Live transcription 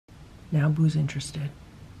Now Boo's interested.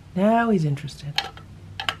 Now he's interested.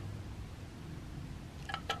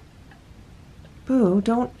 Boo,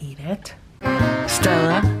 don't eat it.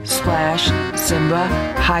 Stella, Splash, Simba,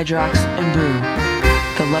 Hydrox, and Boo,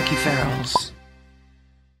 the Lucky Ferals.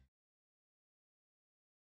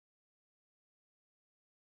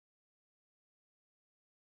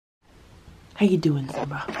 How you doing,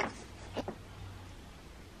 Simba?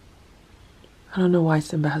 I don't know why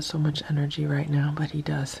Simba has so much energy right now, but he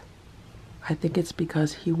does. I think it's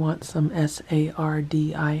because he wants some SARDINES.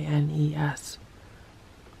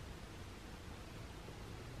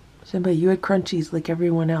 Simba, you had crunchies like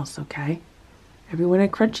everyone else, okay? Everyone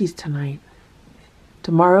had crunchies tonight.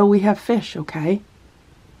 Tomorrow we have fish, okay?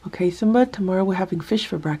 Okay, Simba, tomorrow we're having fish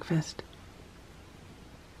for breakfast.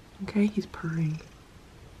 Okay, he's purring.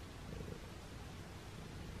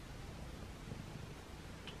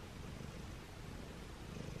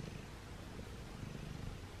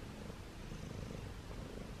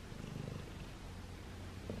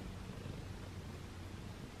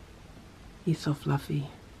 He's so fluffy.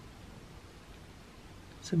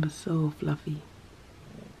 Simba's so fluffy.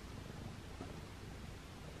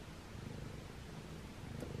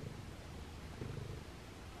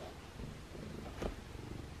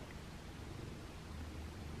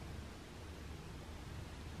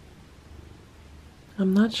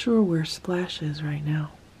 I'm not sure where Splash is right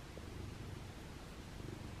now.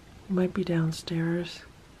 He might be downstairs.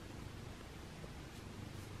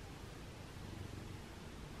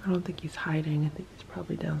 I don't think he's hiding. I think he's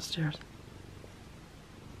probably downstairs.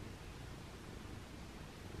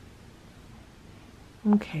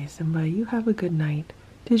 Okay, Simba, you have a good night.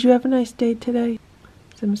 Did you have a nice day today?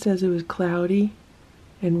 Simba says it was cloudy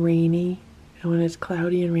and rainy. And when it's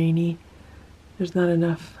cloudy and rainy, there's not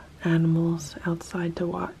enough animals outside to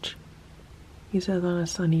watch. He says on a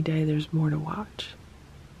sunny day, there's more to watch.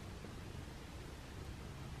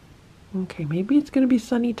 Okay, maybe it's going to be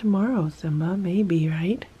sunny tomorrow, Simba. Maybe,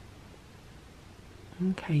 right?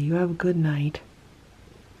 Okay, you have a good night.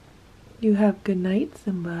 You have a good night,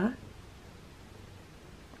 Simba.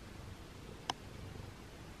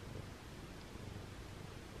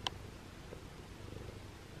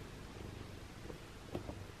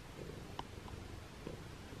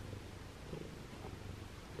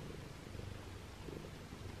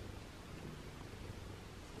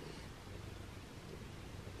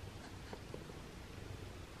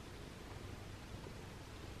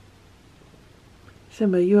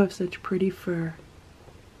 Simba, you have such pretty fur.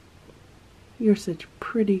 You're such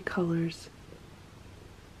pretty colors.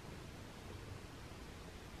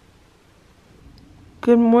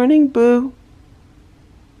 Good morning, Boo.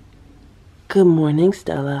 Good morning,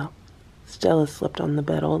 Stella. Stella slept on the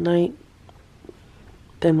bed all night.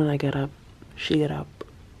 Then when I got up, she got up.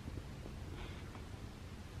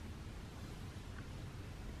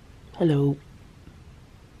 Hello.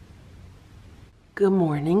 Good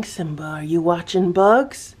morning, Simba. Are you watching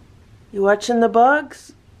bugs? You watching the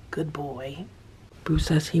bugs? Good boy. Boo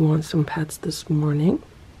says he wants some pets this morning,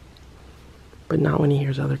 but not when he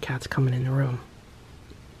hears other cats coming in the room.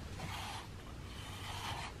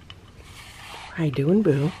 How you doing,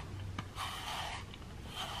 Boo?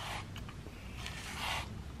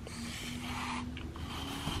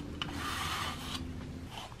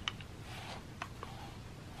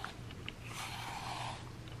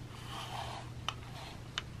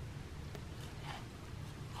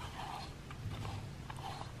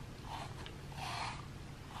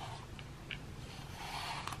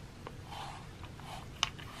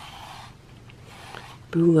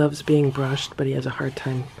 Boo loves being brushed, but he has a hard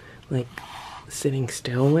time, like, sitting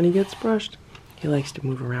still when he gets brushed. He likes to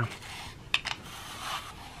move around.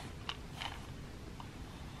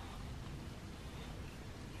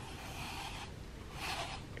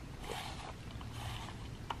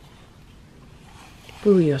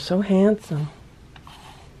 Boo, you're so handsome.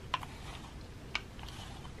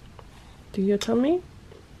 Do you tell me?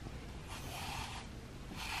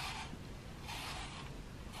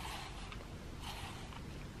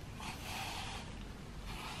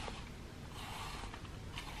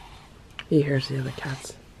 He hears the other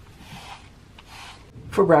cats.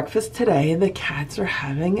 For breakfast today, the cats are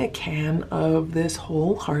having a can of this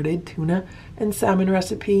wholehearted tuna and salmon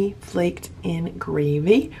recipe flaked in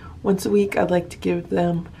gravy. Once a week, I'd like to give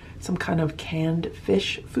them some kind of canned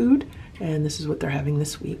fish food, and this is what they're having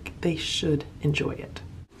this week. They should enjoy it.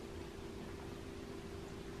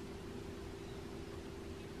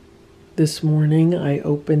 This morning I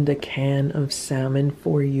opened a can of salmon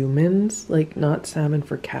for humans, like not salmon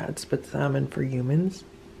for cats, but salmon for humans.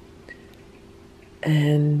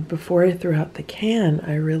 And before I threw out the can,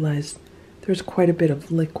 I realized there's quite a bit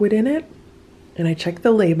of liquid in it. And I checked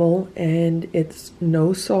the label and it's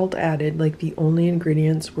no salt added, like the only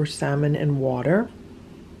ingredients were salmon and water.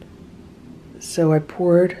 So I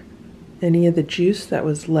poured any of the juice that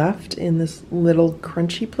was left in this little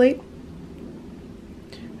crunchy plate.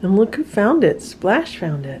 And look who found it. Splash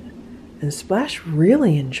found it. And Splash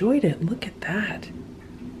really enjoyed it. Look at that.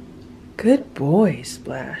 Good boy,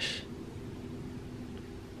 Splash.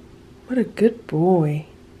 What a good boy.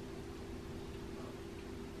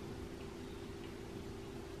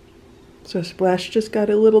 So Splash just got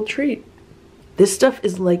a little treat. This stuff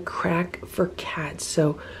is like crack for cats.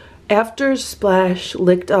 So after Splash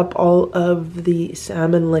licked up all of the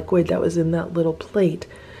salmon liquid that was in that little plate,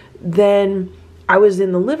 then I was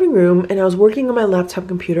in the living room and I was working on my laptop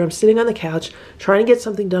computer. I'm sitting on the couch trying to get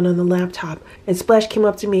something done on the laptop, and Splash came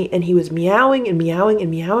up to me and he was meowing and meowing and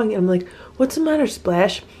meowing, and I'm like, what's the matter,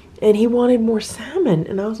 Splash? And he wanted more salmon,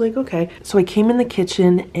 and I was like, okay. So I came in the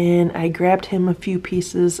kitchen and I grabbed him a few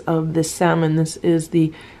pieces of this salmon. This is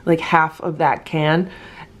the like half of that can,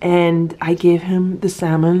 and I gave him the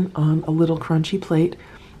salmon on a little crunchy plate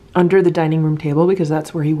under the dining room table because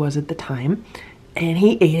that's where he was at the time. And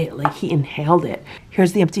he ate it, like he inhaled it.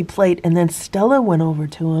 Here's the empty plate. And then Stella went over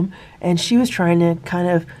to him and she was trying to kind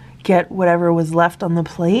of get whatever was left on the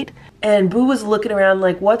plate. And Boo was looking around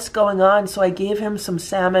like, what's going on? So I gave him some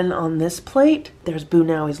salmon on this plate. There's Boo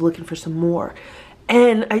now, he's looking for some more.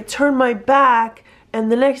 And I turned my back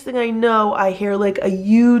and the next thing I know, I hear like a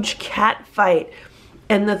huge cat fight.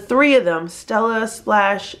 And the three of them, Stella,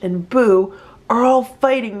 Splash, and Boo, are all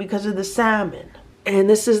fighting because of the salmon. And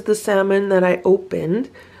this is the salmon that I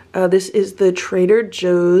opened. This is the Trader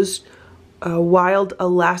Joe's wild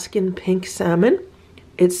Alaskan pink salmon.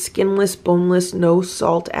 It's skinless, boneless, no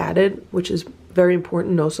salt added, which is very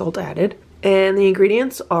important, no salt added. And the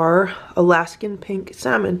ingredients are Alaskan pink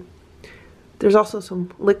salmon. There's also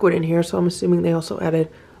some liquid in here, so I'm assuming they also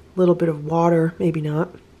added a little bit of water, maybe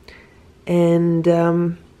not. And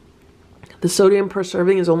the sodium per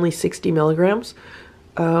serving is only 60 milligrams.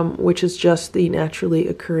 Which is just the naturally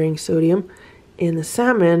occurring sodium in the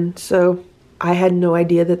salmon. So I had no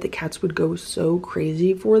idea that the cats would go so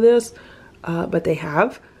crazy for this, but they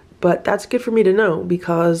have. But that's good for me to know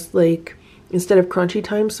because, like, instead of crunchy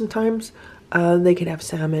time sometimes, they could have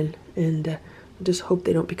salmon, and just hope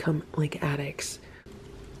they don't become like addicts.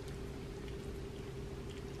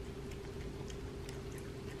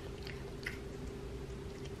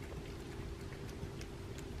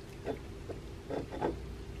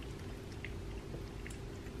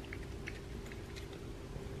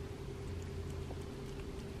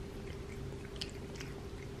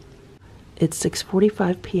 It's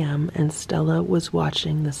 6:45 p.m. and Stella was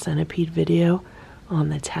watching the centipede video on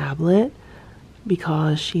the tablet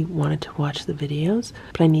because she wanted to watch the videos.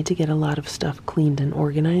 But I need to get a lot of stuff cleaned and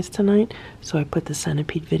organized tonight, so I put the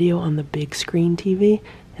centipede video on the big screen TV,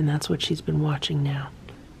 and that's what she's been watching now.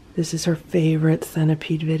 This is her favorite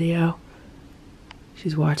centipede video.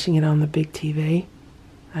 She's watching it on the big TV.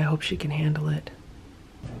 I hope she can handle it.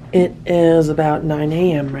 It is about 9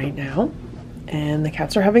 a.m. right now. And the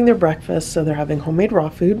cats are having their breakfast, so they're having homemade raw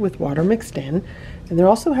food with water mixed in. And they're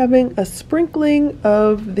also having a sprinkling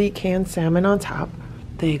of the canned salmon on top.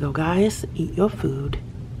 There you go, guys. Eat your food.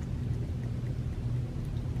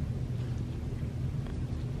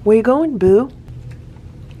 Where you going, Boo?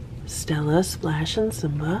 Stella, Splash, and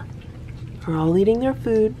Simba are all eating their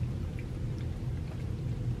food.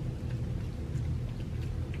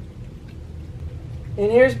 And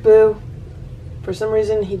here's Boo. For some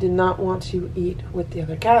reason, he did not want to eat with the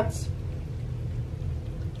other cats.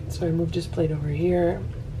 So I moved his plate over here.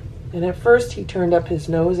 And at first, he turned up his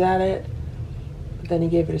nose at it. But then he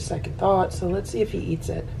gave it a second thought. So let's see if he eats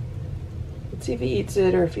it. Let's see if he eats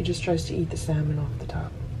it or if he just tries to eat the salmon off the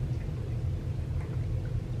top.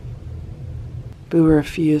 Boo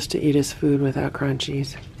refused to eat his food without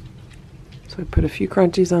crunchies. So I put a few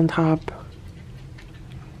crunchies on top.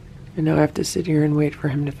 And now I have to sit here and wait for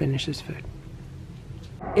him to finish his food.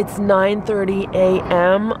 It's 9:30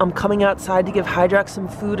 a.m. I'm coming outside to give Hydrax some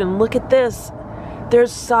food, and look at this. There's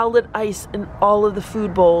solid ice in all of the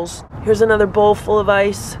food bowls. Here's another bowl full of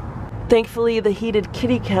ice. Thankfully, the heated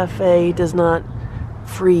kitty cafe does not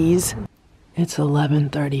freeze. It's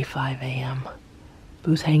 11:35 a.m.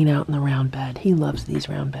 Boo's hanging out in the round bed. He loves these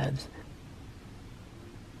round beds.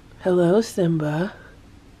 Hello, Simba.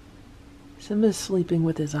 Simba's sleeping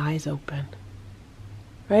with his eyes open.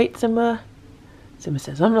 Right, Simba? Simba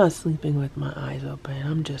says, I'm not sleeping with my eyes open.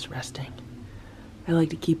 I'm just resting. I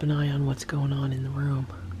like to keep an eye on what's going on in the room.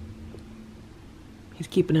 He's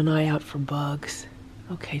keeping an eye out for bugs.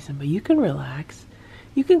 Okay, Simba, you can relax.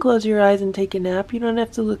 You can close your eyes and take a nap. You don't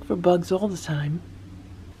have to look for bugs all the time.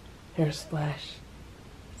 Here's Splash.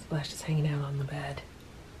 Splash is hanging out on the bed.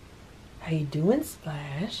 How you doing,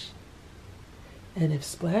 Splash? And if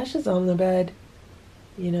Splash is on the bed,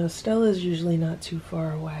 you know, Stella's usually not too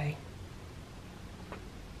far away.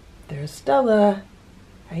 There's Stella.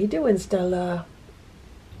 How you doing, Stella?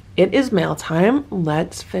 It is mail time.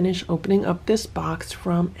 Let's finish opening up this box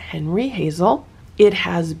from Henry Hazel. It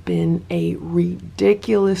has been a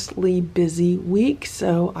ridiculously busy week,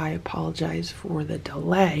 so I apologize for the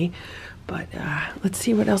delay, but let's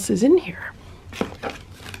see what else is in here.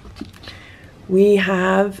 We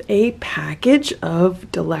have a package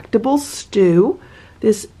of delectable stew.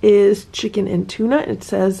 This is chicken and tuna. It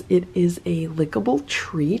says it is a lickable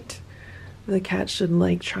treat. The cat should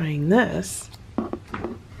like trying this.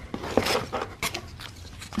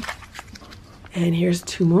 And here's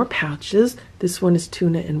 2 more pouches. This one is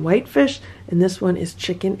tuna and whitefish, and this one is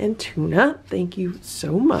chicken and tuna. Thank you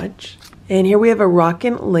so much. And here we have a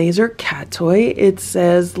rockin' laser cat toy. It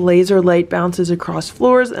says laser light bounces across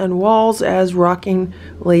floors and walls as rocking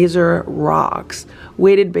laser rocks.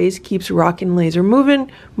 Weighted base keeps rockin' laser moving,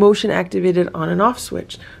 motion activated on and off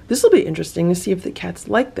switch. This will be interesting to see if the cats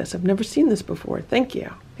like this. I've never seen this before. Thank you.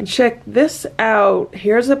 And check this out.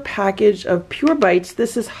 Here's a package of Pure Bites.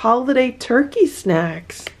 This is holiday turkey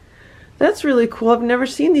snacks. That's really cool. I've never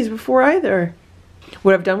seen these before either.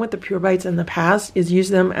 What I've done with the Pure Bites in the past is use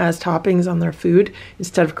them as toppings on their food.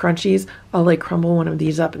 Instead of crunchies, I'll like crumble one of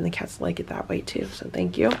these up and the cats like it that way too. So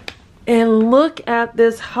thank you. And look at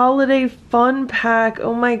this holiday fun pack.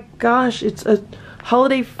 Oh my gosh, it's a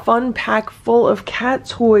holiday fun pack full of cat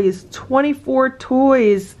toys. 24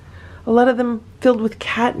 toys. A lot of them filled with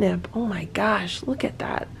catnip. Oh my gosh, look at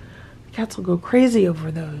that. The cats will go crazy over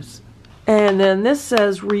those. And then this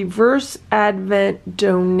says reverse advent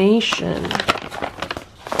donation.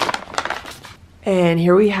 And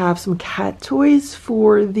here we have some cat toys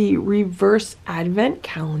for the reverse advent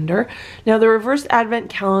calendar. Now the reverse advent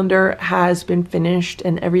calendar has been finished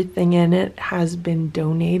and everything in it has been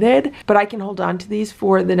donated, but I can hold on to these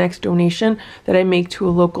for the next donation that I make to a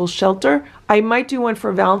local shelter. I might do one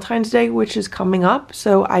for Valentine's Day, which is coming up,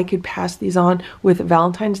 so I could pass these on with a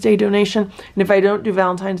Valentine's Day donation. And if I don't do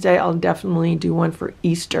Valentine's Day, I'll definitely do one for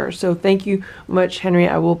Easter. So thank you much, Henry.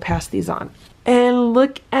 I will pass these on. And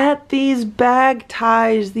look at these bag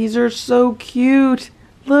ties. These are so cute.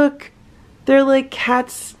 Look, they're like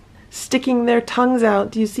cats sticking their tongues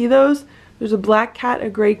out. Do you see those? There's a black cat,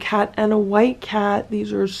 a gray cat, and a white cat.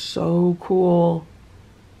 These are so cool.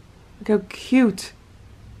 Look how cute.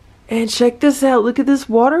 And check this out. Look at this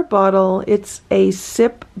water bottle. It's a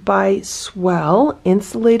Sip by Swell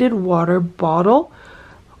insulated water bottle.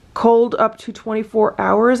 Cold up to 24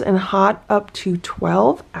 hours and hot up to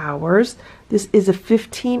 12 hours. This is a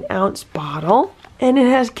 15-ounce bottle and it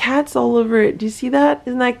has cats all over it. Do you see that?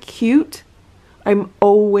 Isn't that cute? I'm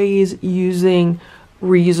always using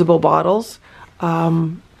reusable bottles.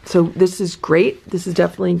 So this is great. This is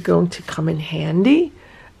definitely going to come in handy.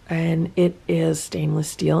 And it is stainless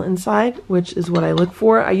steel inside, which is what I look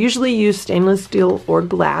for. I usually use stainless steel or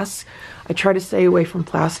glass. I try to stay away from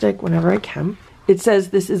plastic whenever I can. It says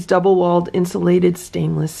this is double-walled insulated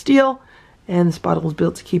stainless steel, and this bottle is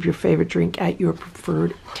built to keep your favorite drink at your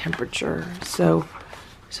preferred temperature. So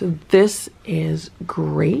this is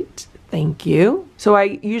great. Thank you. So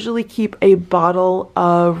I usually keep a bottle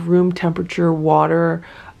of room temperature water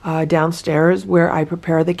downstairs where I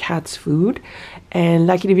prepare the cat's food,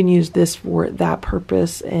 and I can even use this for that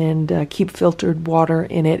purpose and keep filtered water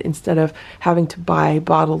in it instead of having to buy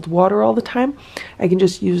bottled water all the time. I can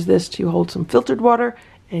just use this to hold some filtered water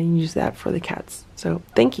and use that for the cats. So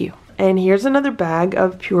thank you. And here's another bag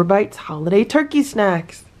of Pure Bites holiday turkey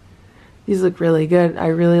snacks. These look really good. I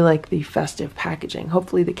really like the festive packaging.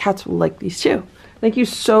 Hopefully the cats will like these too. Thank you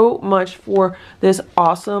so much for this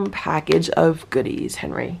awesome package of goodies,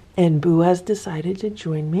 Henry. And Boo has decided to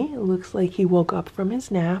join me. It looks like he woke up from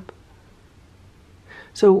his nap.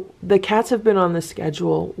 So the cats have been on the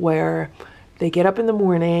schedule where they get up in the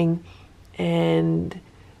morning and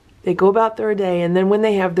they go about their day, and then when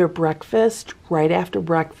they have their breakfast, right after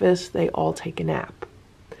breakfast, they all take a nap.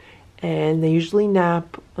 And they usually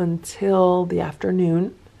nap until the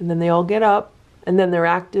afternoon, and then they all get up, and then they're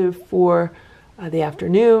active for the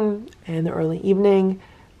afternoon and the early evening,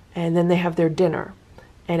 and then they have their dinner.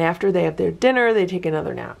 And after they have their dinner, they take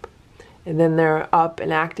another nap. And then they're up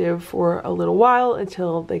and active for a little while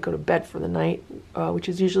until they go to bed for the night, which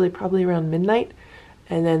is usually probably around midnight,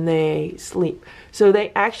 and then they sleep. So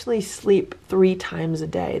they actually sleep 3 times a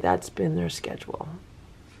day. That's been their schedule.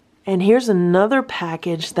 And here's another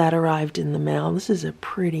package that arrived in the mail. This is a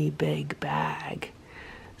pretty big bag.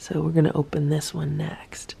 So we're gonna open this one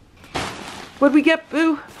next. What'd we get,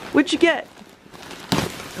 Boo? What'd you get?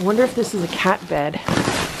 I wonder if this is a cat bed.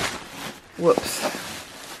 Whoops.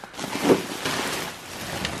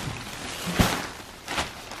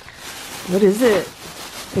 What is it?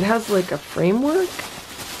 It has like a framework?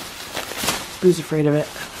 Boo's afraid of it.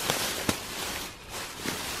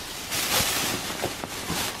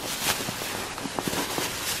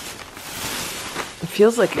 It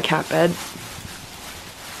feels like a cat bed.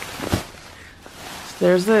 So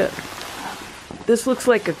there's it. This looks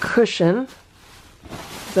like a cushion.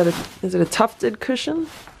 Is it a tufted cushion?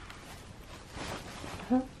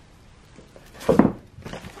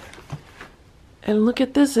 And look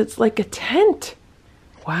at this, it's like a tent.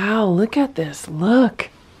 Wow, look at this, look.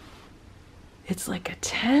 It's like a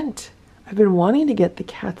tent. I've been wanting to get the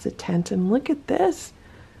cats a tent, and look at this.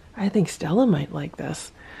 I think Stella might like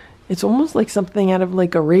this. It's almost like something out of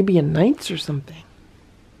like Arabian Nights or something.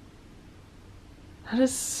 That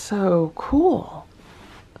is so cool.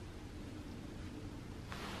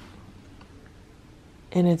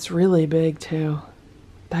 And it's really big too.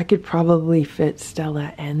 That could probably fit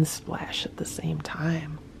Stella and Splash at the same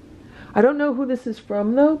time. I don't know who this is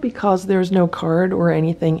from though, because there's no card or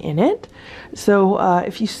anything in it. So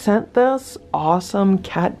if you sent this awesome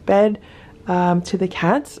cat bed to the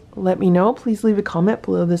cats, let me know. Please leave a comment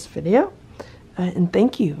below this video. And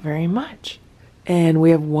thank you very much. And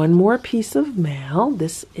we have one more piece of mail.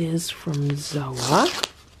 This is from Zoa.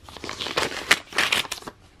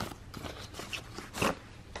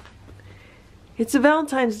 It's a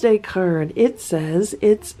Valentine's Day card. It says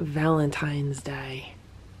it's Valentine's Day.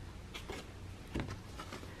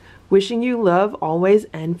 Wishing you love always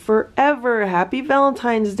and forever. Happy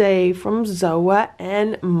Valentine's Day from Zoa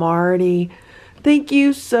and Marty. Thank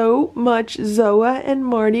you so much, Zoa and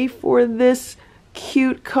Marty, for this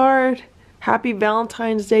cute card. Happy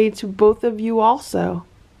Valentine's Day to both of you also.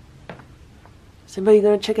 Simba, you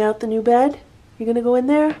gonna check out the new bed? You gonna go in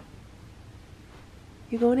there?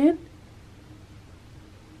 You going in?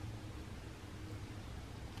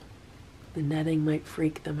 The netting might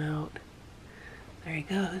freak them out. There he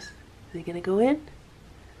goes. Is he gonna go in? Is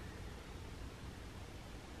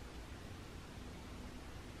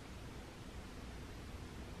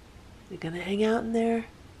he gonna hang out in there?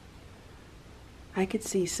 I could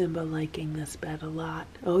see Simba liking this bed a lot.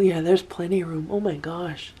 Oh yeah, there's plenty of room. Oh my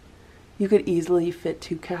gosh. You could easily fit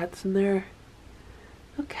 2 cats in there.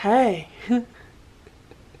 Okay.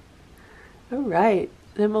 Alright.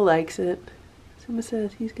 Simba likes it. Simba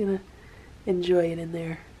says he's gonna enjoy it in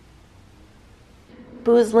there.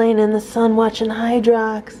 Boo's laying in the sun watching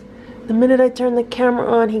Hydrox. The minute I turn the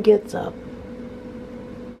camera on, he gets up.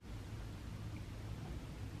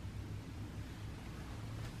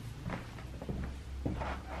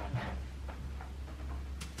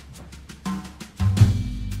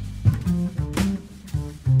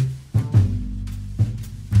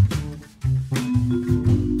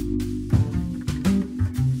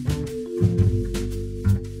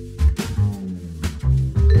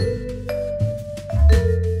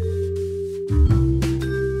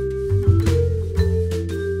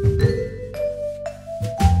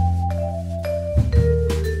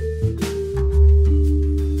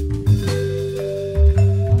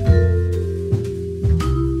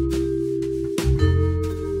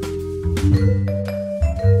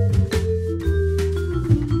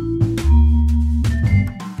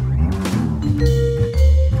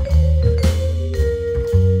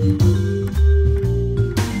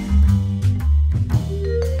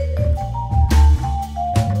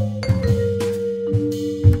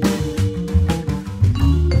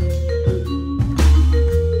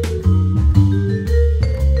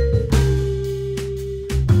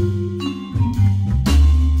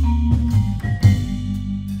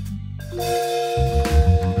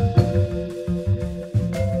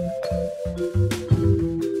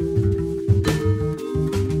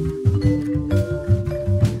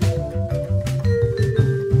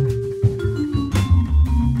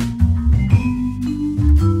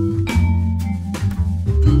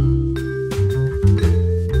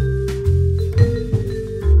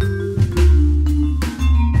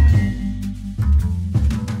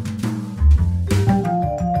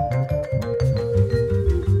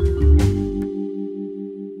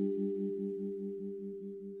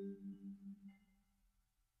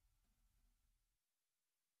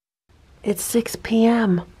 It's 6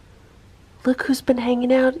 p.m. Look who's been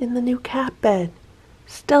hanging out in the new cat bed.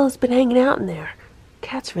 Stella's been hanging out in there.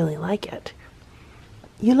 Cats really like it.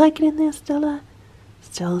 You like it in there, Stella?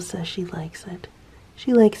 Stella says she likes it.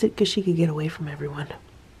 She likes it because she could get away from everyone.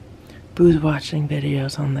 Boo's watching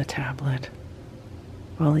videos on the tablet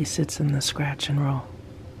while he sits in the scratch and roll.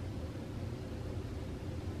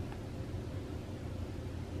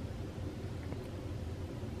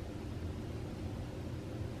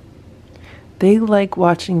 They like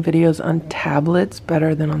watching videos on tablets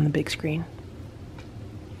better than on the big screen.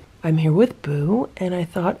 I'm here with Boo, and I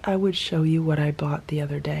thought I would show you what I bought the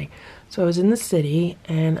other day. So I was in the city,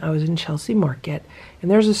 and I was in Chelsea Market,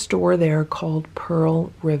 and there's a store there called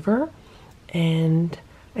Pearl River, and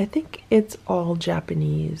I think it's all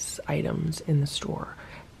Japanese items in the store.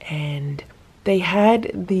 And they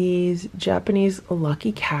had these Japanese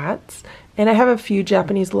lucky cats, and I have a few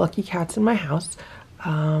Japanese lucky cats in my house.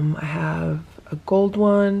 I have a gold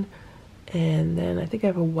one, and then I think I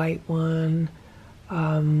have a white one.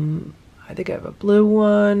 I think I have a blue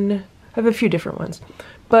one. I have a few different ones.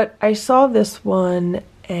 But I saw this one,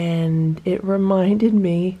 and it reminded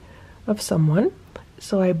me of someone,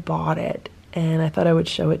 so I bought it, and I thought I would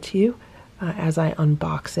show it to you as I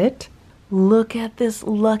unbox it. Look at this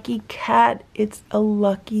lucky cat. It's a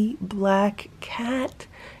lucky black cat,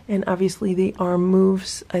 and obviously the arm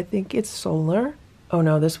moves. I think it's solar. Oh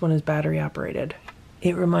no, this one is battery operated.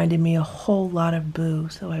 It reminded me a whole lot of Boo,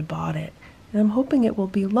 so I bought it. And I'm hoping it will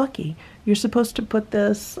be lucky. You're supposed to put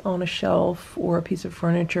this on a shelf or a piece of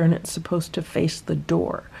furniture, and it's supposed to face the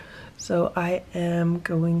door. So I am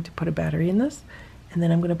going to put a battery in this, and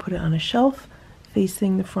then I'm going to put it on a shelf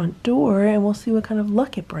facing the front door, and we'll see what kind of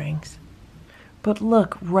luck it brings. But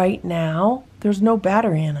look, right now, there's no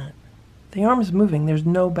battery in it. The arm is moving, there's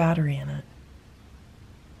no battery in it.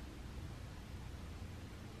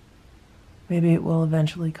 Maybe it will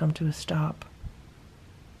eventually come to a stop.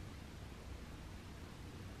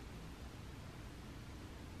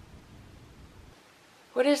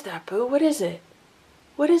 What is that, Boo? What is it?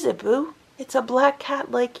 What is it, Boo? It's a black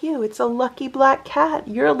cat like you. It's a lucky black cat.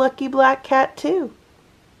 You're a lucky black cat too.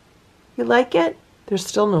 You like it? There's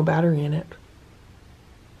still no battery in it.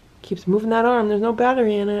 Keeps moving that arm. There's no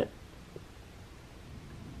battery in it.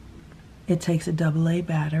 It takes a AA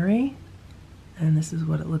battery, and this is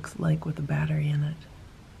what it looks like with a battery in it.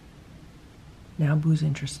 Now Boo's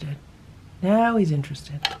interested. Now he's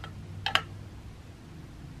interested.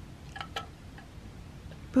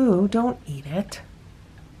 Boo, don't eat it.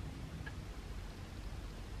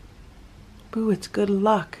 Boo, it's good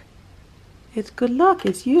luck. It's good luck,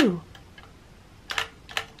 it's you.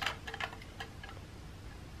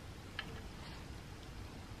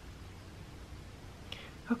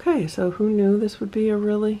 Okay, so who knew this would be a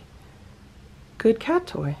really good cat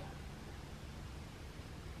toy?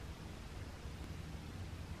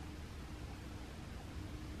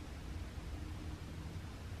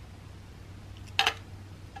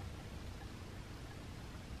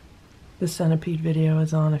 The centipede video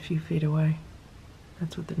is on a few feet away.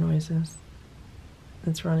 That's what the noise is.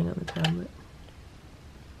 It's running on the tablet.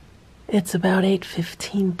 It's about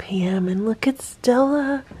 8:15 p.m. and look at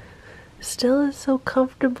Stella. Stella's so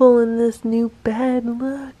comfortable in this new bed.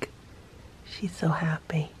 Look. She's so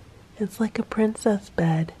happy. It's like a princess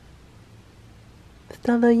bed.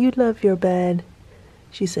 Stella, you love your bed.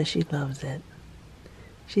 She says she loves it.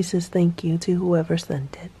 She says thank you to whoever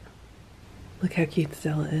sent it. Look how cute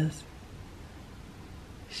Stella is.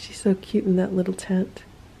 She's so cute in that little tent.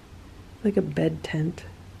 Like a bed tent.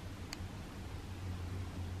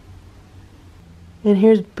 And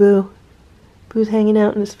here's Boo. Boo's hanging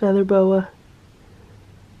out in his feather boa.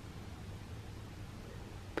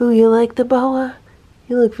 Boo, you like the boa?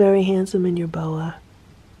 You look very handsome in your boa.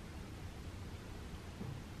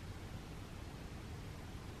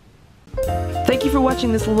 Thank you for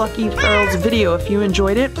watching this Lucky Ferals video. If you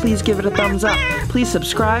enjoyed it, please give it a thumbs up. Please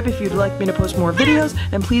subscribe if you'd like me to post more videos,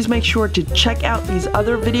 and please make sure to check out these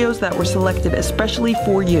other videos that were selected especially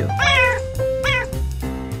for you.